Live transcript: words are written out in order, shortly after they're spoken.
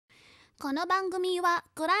この番組は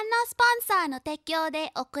ご覧のスポンサーの提供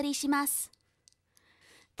でお送りします。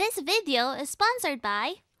This video is sponsored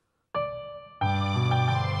by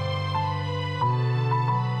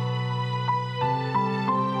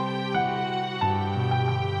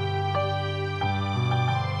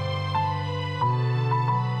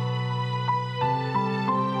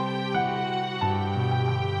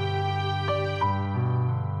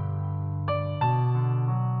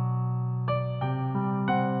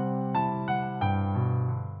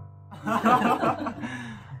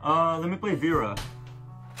Let me play Vera.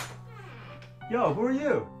 Yo, who are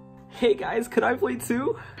you? Hey guys, could I play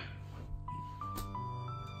too?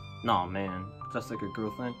 Nah, man. Just like your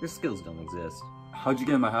girlfriend, your skills don't exist. How'd you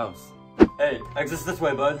get in my house? Hey, exit this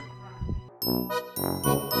way, bud.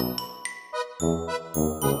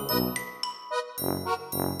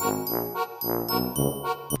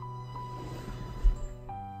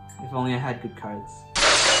 If only I had good cards.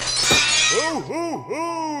 Ho ho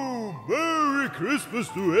ho! Merry Christmas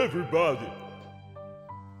to everybody!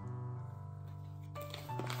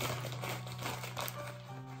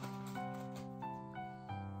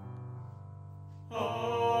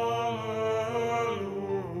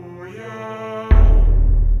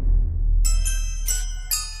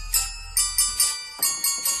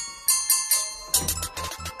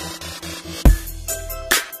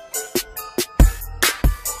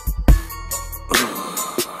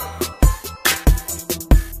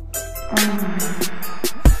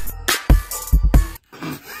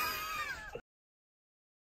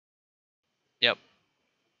 Yep,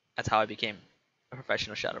 that's how I became a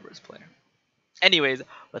professional Shadowverse player. Anyways,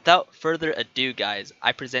 without further ado guys,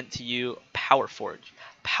 I present to you Powerforge.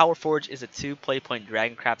 Powerforge is a 2 playpoint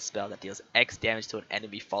Dragoncraft spell that deals X damage to an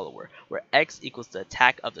enemy follower, where X equals the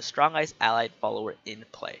attack of the strongest allied follower in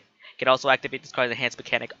play. You can also activate this card's enhanced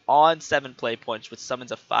mechanic on 7 playpoints, which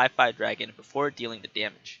summons a 5/5 dragon before dealing the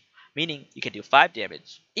damage. Meaning, you can do 5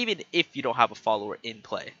 damage, even if you don't have a follower in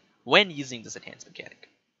play, when using this enhanced mechanic.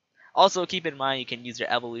 Also, keep in mind you can use your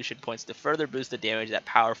evolution points to further boost the damage that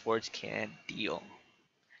Powerforge can deal.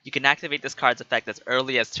 You can activate this card's effect as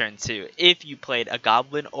early as turn 2 if you played a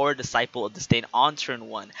Goblin or a Disciple of Disdain on turn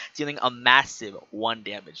 1, dealing a massive 1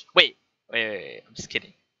 damage. Wait, I'm just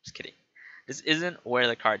kidding. This isn't where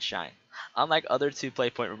the cards shine. Unlike other 2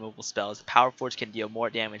 playpoint removal spells, Powerforge can deal more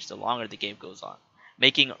damage the longer the game goes on,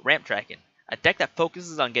 making Ramp Dragon, a deck that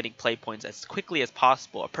focuses on getting play points as quickly as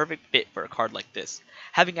possible, a perfect fit for a card like this.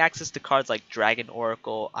 Having access to cards like Dragon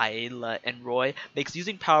Oracle, Aela, and Roy makes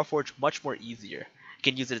using Powerforge much more easier. You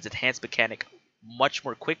can use it as enhanced mechanic much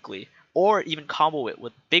more quickly, or even combo it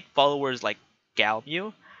with big followers like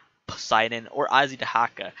Galmu, Poseidon, or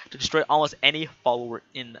Azidahaka to destroy almost any follower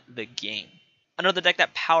in the game. Another deck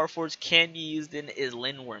that Powerforge can be used in is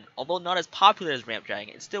Lindworm. Although not as popular as Ramp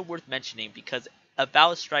Dragon, it's still worth mentioning because a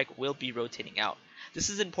Bow Strike will be rotating out. This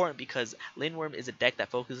is important because Lindworm is a deck that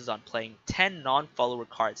focuses on playing 10 non-follower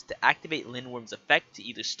cards to activate Lindworm's effect to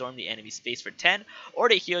either storm the enemy's face for 10 or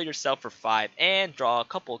to heal yourself for 5 and draw a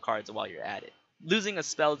couple of cards while you're at it. Losing a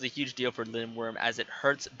spell is a huge deal for Lindworm as it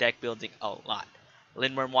hurts deck building a lot.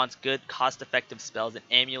 Lindworm wants good, cost-effective spells and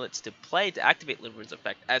amulets to play to activate Lindworm's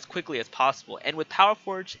effect as quickly as possible, and with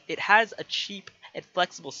Powerforge, it has a cheap and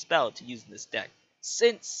flexible spell to use in this deck,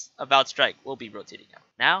 since Avowed Strike will be rotating out.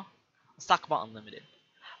 Now, let's talk about Unlimited.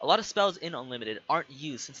 A lot of spells in Unlimited aren't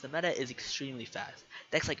used since the meta is extremely fast.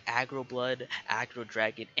 Decks like Aggro Blood, Aggro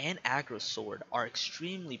Dragon, and Aggro Sword are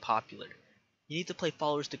extremely popular. You need to play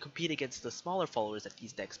followers to compete against the smaller followers that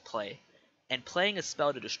these decks play. And playing a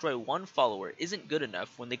spell to destroy 1 follower isn't good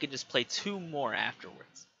enough when they can just play 2 more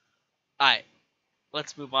afterwards. Alright,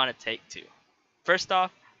 let's move on to Take 2. First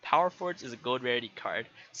off, Powerforge is a gold rarity card,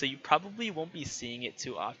 so you probably won't be seeing it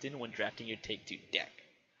too often when drafting your Take 2 deck.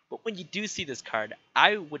 But when you do see this card,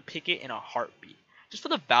 I would pick it in a heartbeat, just for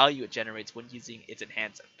the value it generates when using its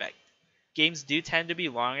enhanced effect. Games do tend to be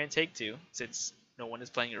longer in Take 2, since no one is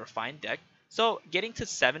playing a refined deck, so getting to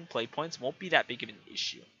 7 play points won't be that big of an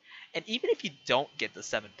issue. And even if you don't get the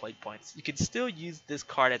 7 play points, you can still use this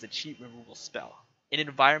card as a cheap removal spell. In an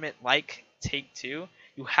environment like Take 2,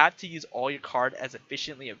 you have to use all your cards as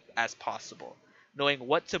efficiently as possible. Knowing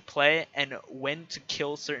what to play and when to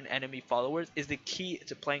kill certain enemy followers is the key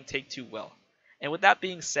to playing Take 2 well. And with that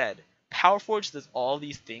being said, Powerforge does all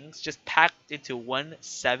these things just packed into one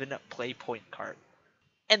 7 play point card.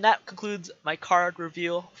 And that concludes my card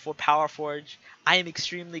review for Powerforge. I am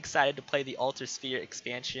extremely excited to play the Alter Sphere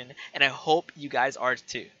expansion, and I hope you guys are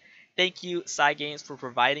too. Thank you, Cygames, for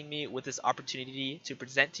providing me with this opportunity to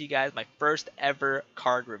present to you guys my first ever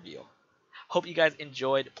card review. Hope you guys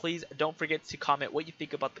enjoyed. Please don't forget to comment what you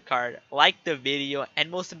think about the card, like the video,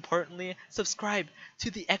 and most importantly, subscribe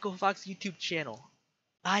to the Echo Fox YouTube channel.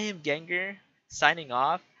 I am Gengur, signing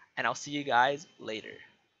off, and I'll see you guys later.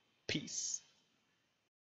 Peace.